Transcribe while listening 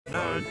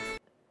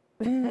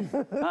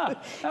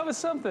That was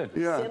something.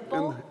 Yeah,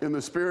 Simple. in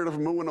the spirit of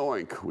moo and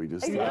oink, we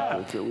just thought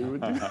that's what we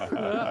would do.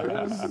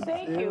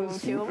 Thank you,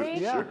 Julie.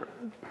 Sure.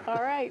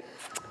 All right.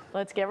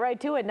 Let's get right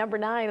to it. Number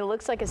 9, it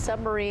looks like a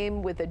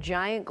submarine with a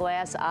giant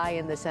glass eye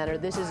in the center.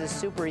 This is a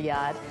super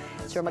yacht.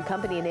 It's from a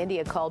company in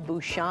India called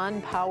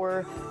Bhushan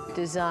Power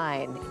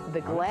Design. The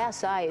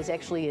glass eye is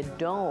actually a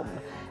dome.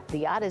 The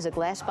yacht is a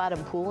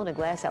glass-bottom pool and a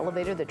glass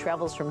elevator that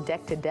travels from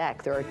deck to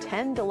deck. There are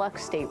 10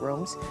 deluxe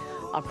staterooms,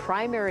 a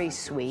primary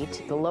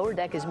suite. The lower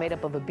deck is made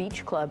up of a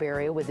beach club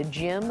area with a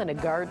gym and a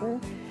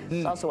garden.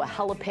 There's also a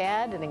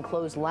helipad, an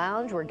enclosed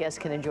lounge where guests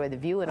can enjoy the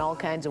view in all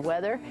kinds of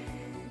weather.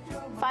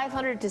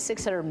 500 to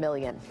 600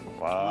 million.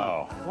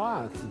 Wow.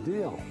 Wow, it's a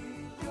deal.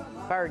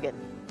 Bargain.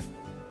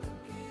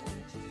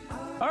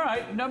 All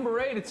right, number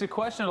 8, it's a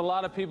question a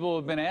lot of people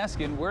have been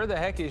asking. Where the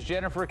heck is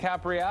Jennifer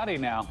Capriati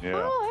now? Yeah.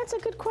 Oh, that's a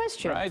good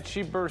question. Right,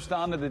 she burst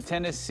onto the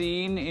tennis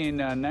scene in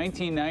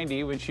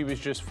 1990 when she was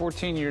just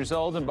 14 years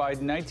old, and by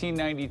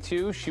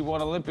 1992, she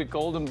won Olympic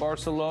gold in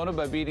Barcelona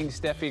by beating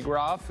Steffi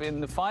Graf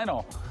in the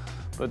final.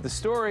 But the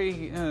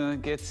story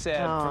gets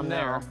sad from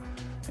there.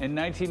 In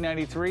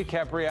 1993,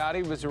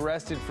 Capriati was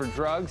arrested for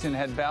drugs and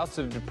had bouts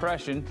of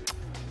depression.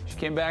 She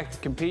came back to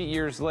compete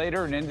years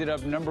later and ended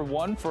up number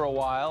 1 for a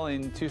while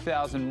in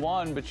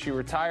 2001, but she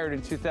retired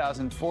in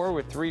 2004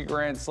 with 3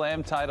 Grand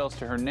Slam titles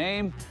to her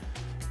name.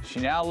 She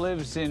now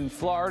lives in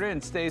Florida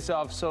and stays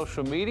off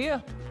social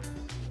media,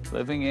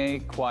 living a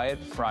quiet,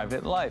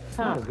 private life.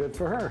 Oh, good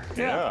for her.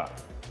 Yeah.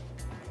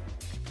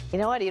 You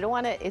know what? You don't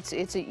want to.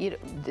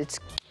 It's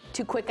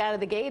too quick out of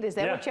the gate. Is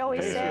that what you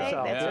always pace say?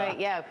 yourself. That's Yeah. right.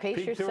 Yeah, pace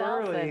Peak too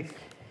yourself. early. And,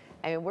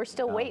 I mean, we're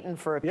still waiting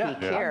for a peak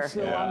I'm here.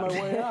 still on my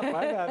way up.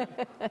 I got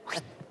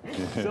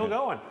still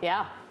going.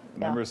 Yeah.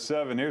 Number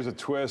 7, here's a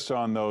twist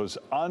on those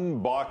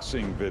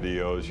unboxing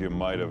videos you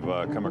might have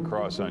come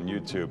across on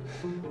YouTube,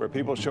 where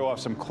people show off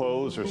some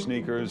clothes or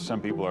sneakers.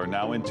 Some people are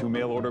now into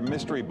mail-order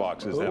mystery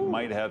boxes that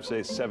might have,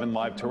 say, 7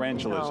 live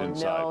tarantulas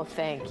inside. No,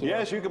 thank you.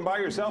 Yes, you can buy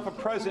yourself a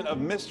present of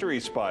mystery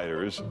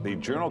spiders. The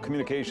journal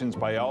Communications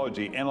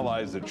Biology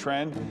analyzed the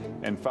trend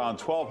and found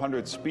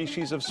 1,200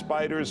 species of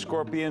spiders,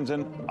 scorpions,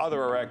 and other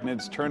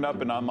arachnids turned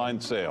up in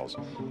online sales.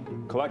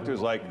 Collectors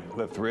like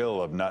the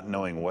thrill of not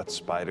knowing what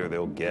spider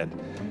they'll get.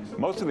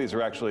 Most of these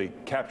are actually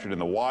captured in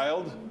the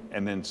wild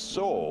and then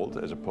sold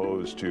as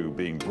opposed to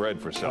being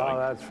bred for selling. Oh,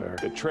 that's fair.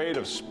 The trade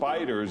of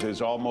spiders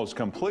is almost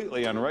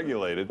completely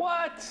unregulated.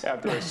 What?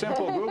 After a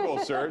simple Google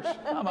search,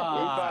 Come we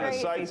on. found a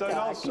Crazy site selling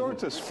all talk.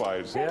 sorts of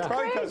spiders. Yeah.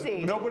 Probably because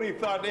Crazy. nobody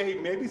thought, hey,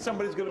 maybe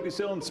somebody's going to be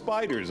selling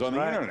spiders on the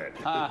Right. internet.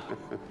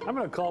 I'm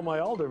going to call my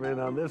alderman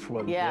on this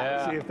one.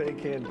 Yeah. See if they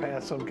can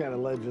pass some kind of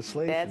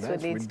legislation. That's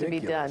what needs to be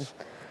ridiculous.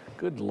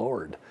 Good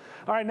Lord.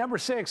 All right, number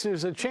 6,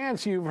 there's a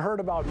chance you've heard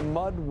about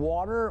mud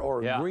water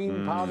or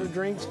green powder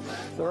drinks.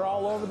 They're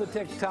all over the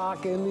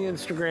TikTok and the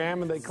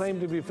Instagram, and they claim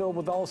to be filled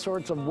with all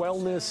sorts of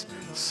wellness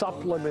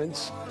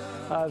supplements.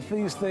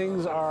 These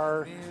things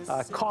are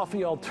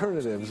coffee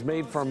alternatives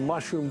made from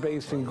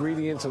mushroom-based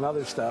ingredients and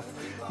other stuff.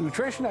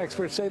 Nutrition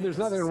experts say there's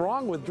nothing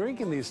wrong with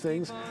drinking these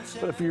things,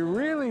 but if you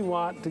really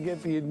want to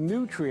get the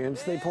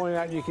nutrients, they point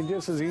out you can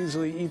just as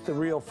easily eat the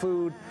real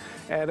food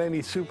at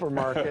any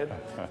supermarket.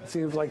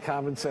 Seems like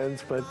common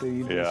sense, but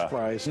you'd be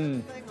surprised.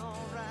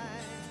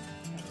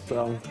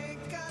 So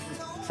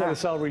instead of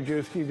celery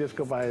juice, you just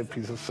go buy a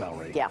piece of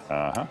celery. Yeah.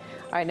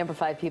 All right, number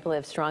 5, people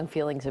have strong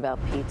feelings about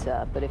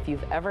pizza, but if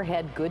you've ever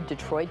had good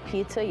Detroit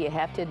pizza, you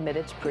have to admit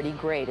it's pretty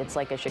great. It's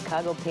like a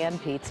Chicago pan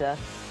pizza,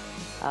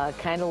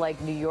 kind of like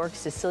New York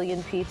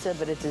Sicilian pizza,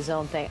 but it's its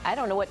own thing. I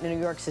don't know what New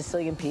York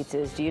Sicilian pizza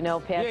is. Do you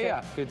know, Patrick?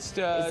 Yeah. It's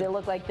Does it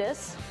look like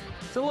this?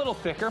 It's a little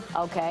thicker.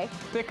 Okay.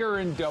 Thicker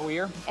and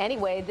doughier.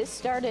 Anyway, this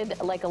started,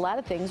 like a lot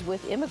of things,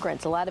 with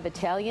immigrants. A lot of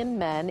Italian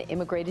men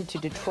immigrated to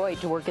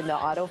Detroit to work in the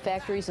auto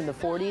factories in the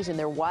 40s, and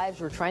their wives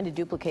were trying to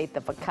duplicate the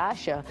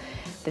focaccia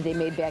that they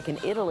made back in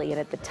Italy.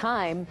 And at the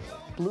time,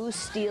 blue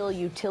steel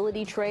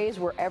utility trays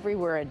were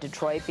everywhere in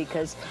Detroit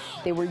because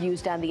they were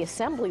used on the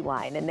assembly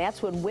line. And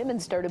that's when women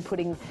started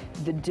putting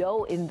the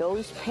dough in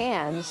those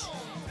pans,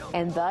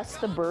 and thus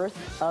the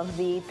birth of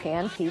the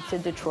pan pizza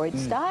Detroit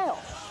style.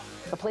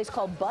 A place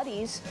called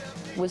Buddy's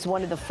was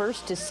one of the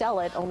first to sell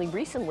it. Only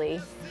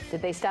recently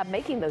did they stop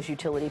making those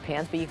utility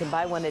pans, but you can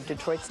buy one at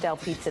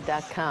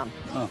DetroitStylePizza.com.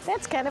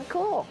 That's kind of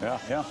cool.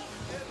 Yeah.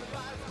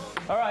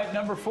 All right,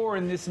 number 4,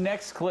 in this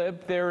next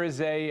clip, there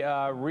is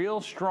a real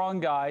strong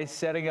guy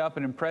setting up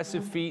an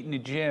impressive feat in the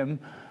gym,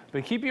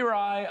 but keep your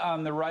eye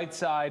on the right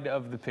side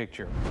of the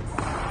picture.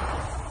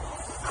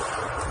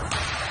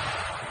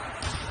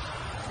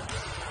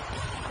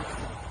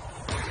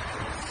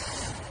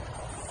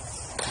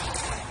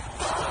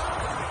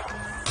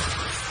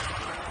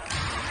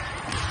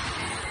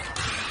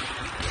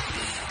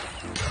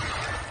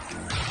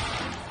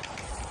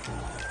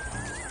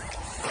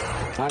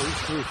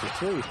 He's 3 for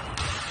 3.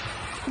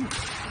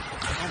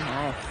 Oh,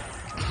 my.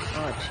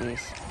 Oh,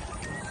 jeez.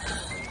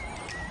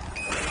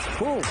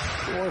 Cool.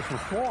 4 for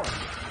 4.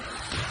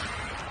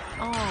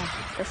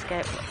 Oh, this guy,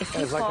 if he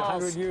He's like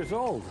falls. 100 years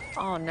old.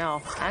 Oh,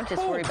 no. I'm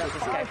just worried about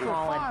this guy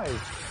falling.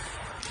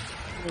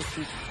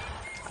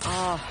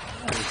 Oh,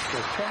 That is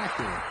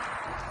spectacular.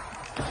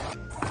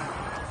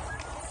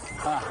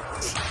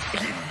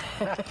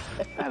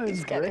 That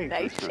is got a great.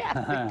 nice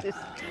shot. Just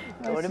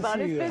going to about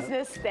his see that.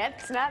 business.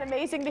 That's not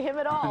amazing to him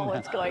at all,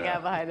 what's going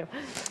on behind him.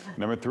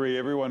 Number 3,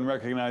 everyone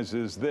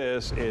recognizes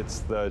this. It's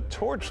the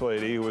torch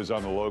lady who was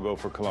on the logo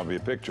for Columbia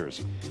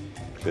Pictures.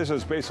 This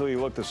has basically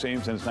looked the same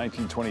since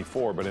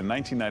 1924, but in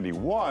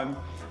 1991,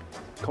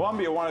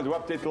 Columbia wanted to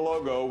update the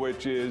logo,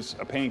 which is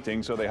a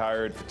painting, so they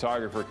hired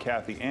photographer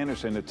Kathy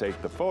Anderson to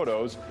take the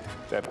photos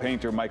that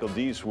painter Michael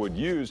Deese would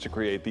use to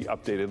create the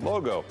updated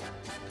logo.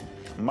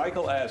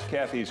 Michael asked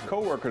Kathy's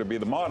co-worker to be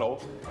the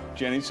model.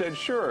 Jenny said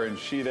sure, and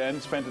she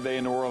then spent the day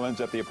in New Orleans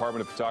at the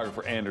apartment of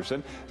photographer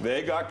Anderson.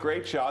 They got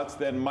great shots.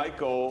 Then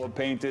Michael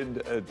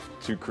painted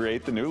to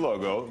create the new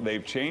logo.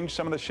 They've changed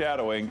some of the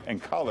shadowing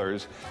and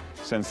colors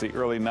since the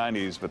early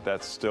 90s, but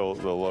that's still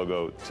the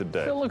logo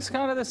today. Still looks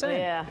kind of the same.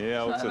 Yeah.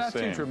 Yeah, it looks the Not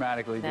same. too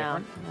dramatically No,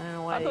 different. I don't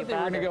know why I thought they were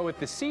going to bothered. go with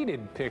the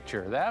seated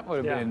picture. That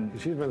would have been,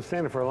 She's been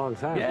standing for a long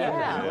time.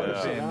 that would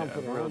have Sit down, been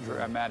put a her real arms around.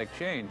 dramatic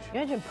change.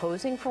 Imagine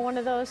posing for one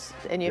of those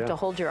and you have to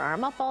hold your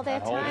arm up all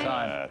that whole time.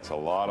 time. That's a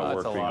lot of That's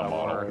work a being lot a of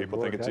model. work. People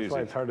think it's That's why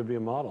easy. it's hard to be a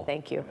model.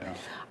 Thank you. All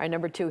right,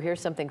 number 2, here's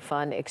something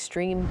fun.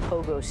 Extreme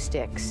Pogo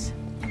sticks.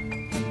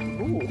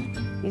 Ooh.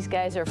 These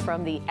guys are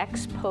from the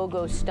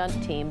ex-Pogo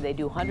stunt team. They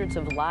do hundreds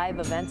of live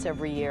events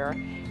every year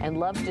and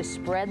love to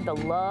spread the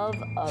love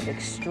of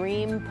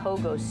extreme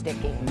pogo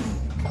sticking.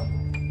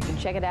 You can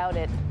check it out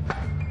at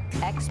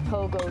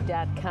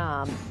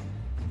xpogo.com.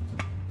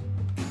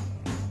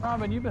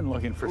 Robin, you've been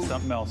looking for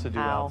something else to do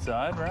Ow.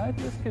 outside, right?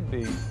 This could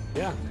be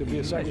Yeah, could be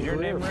a second your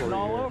career name for written you.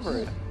 all over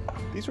it.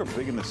 These were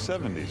big in the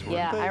 70s, weren't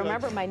Yeah, they? I Like-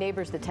 remember my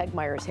neighbors, the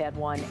Tegmeyers, had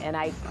one, and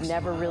I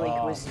never really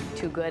was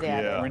too good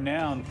at Yeah. it.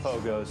 Renowned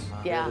pogos.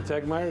 Yeah.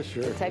 The Tegmeyers,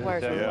 sure.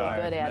 Tegmeyers were really Tegmeyer,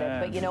 good at it.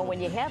 man. But you know,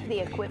 when you have the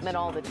equipment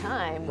all the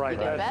time, Right, you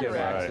get that's better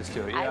different. at it. Access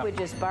to it, I yeah. would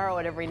just borrow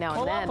it every now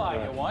and Well, I'll then.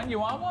 buy you one. You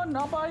want one?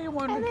 I'll buy you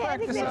one I to think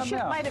practice that on ship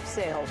now. might have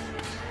sailed.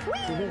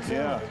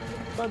 Yeah.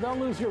 But don't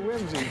lose your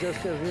whimsy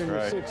just because you're in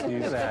Right. your Look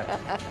 60s. at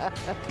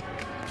that.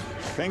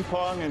 Ping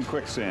pong and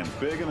quicksand,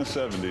 big in the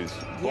 70s.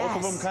 Both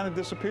of them Yes. kind of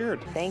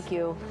disappeared. Thank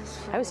you.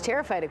 I was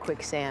terrified of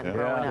quicksand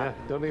growing Yeah, up.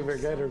 don't even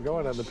get her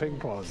going on the ping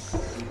pong.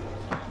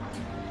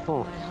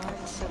 Oh,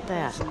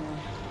 That.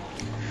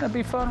 That'd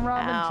be fun,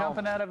 Robin, Ow.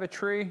 jumping out of a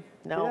tree.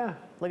 No. Yeah.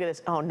 Look at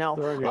this. Oh, no. Oh,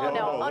 Throwing it no. out.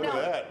 Oh, look no.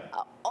 at that.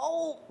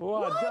 Oh,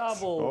 what a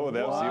double. Oh,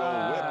 that was the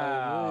old whip.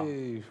 Wow.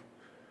 Hey.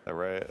 All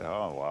right.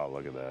 Oh, wow,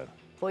 look at that.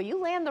 well,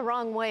 you land the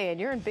wrong way and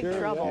you're in big Sure,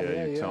 trouble. Yeah,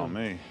 yeah, you yeah. tell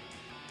me.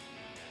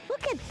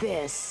 Look at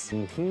this.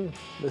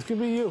 This could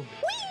be you.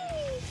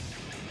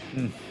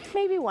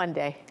 Maybe one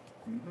day.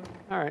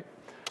 All right.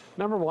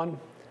 Number 1,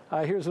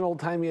 here's an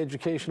old-timey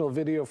educational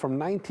video from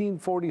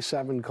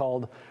 1947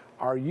 called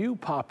Are You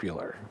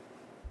Popular?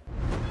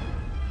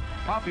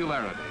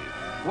 Popularity.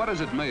 What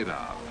is it made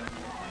of?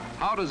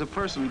 How does a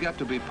person get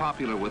to be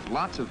popular with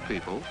lots of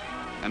people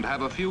and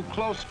have a few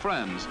close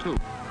friends, too?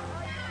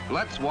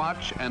 Let's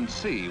watch and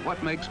see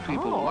what makes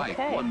people Oh, like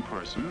okay. one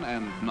person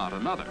and not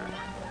another.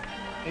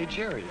 Hey,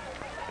 Jerry,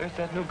 there's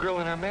that new girl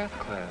in our math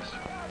class.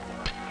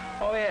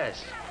 Oh,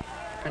 yes.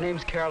 Her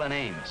name's Carolyn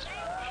Ames.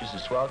 She's a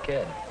swell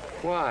kid.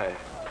 Why?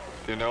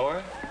 Do you know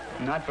her?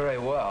 Not very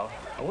well.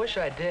 I wish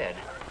I did.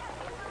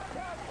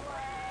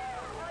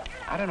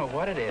 I don't know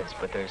what it is,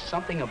 but there's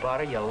something about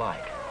her you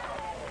like.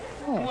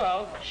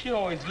 Well, she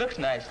always looks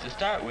nice to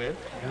start with.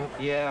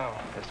 Yeah,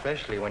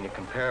 especially when you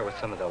compare her with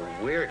some of the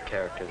weird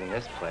characters in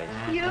this place.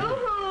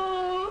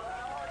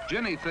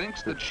 Ginny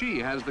thinks that she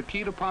has the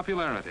key to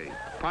popularity,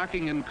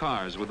 parking in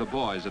cars with the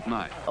boys at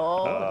night.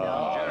 Oh,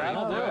 no. Jerry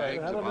that'll do it.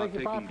 brags That'll about make you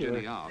taking popular.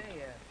 Ginny out.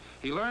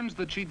 He learns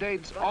that she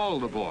dates all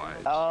the boys.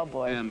 Oh,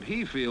 boy. And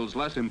he feels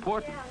less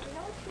important.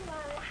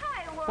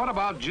 What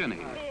about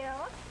Ginny?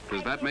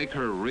 Does that make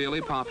her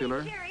really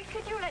popular?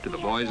 Do the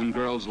boys and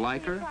girls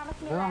like her?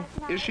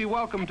 Is she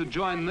welcome to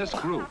join this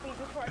group?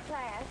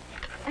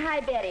 Hi,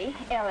 Betty,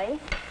 Ellie.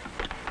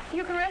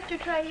 You can rest your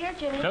tray here,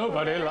 Ginny.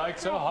 Nobody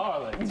likes a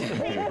harlot.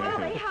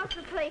 Ellie, how's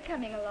the play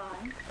coming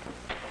along?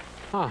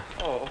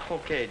 Oh,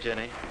 okay,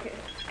 Jenny.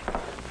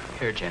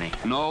 Here, Jenny.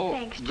 No,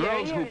 Thanks, Jerry.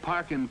 girls who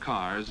park in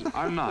cars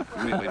are not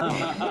really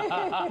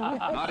popular.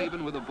 Not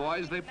even with the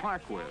boys they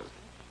park with.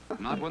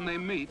 Not when they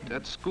meet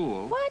at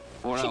school What?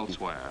 or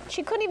elsewhere.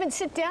 She couldn't even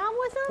sit down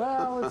with him?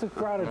 Well, it's a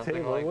crowded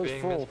table. It was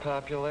full.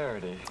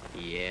 popularity.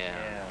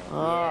 Yeah.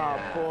 Oh,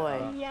 boy.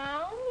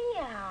 Meow,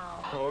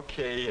 meow.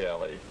 Okay,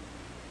 Ellie.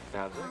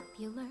 Now,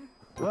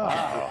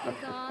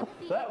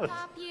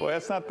 Boy,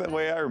 that's not the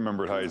way I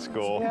remembered high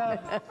school.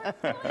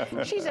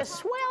 She's a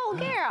swell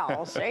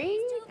gal, see?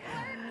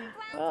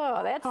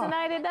 Oh, that's the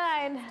night at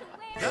 9.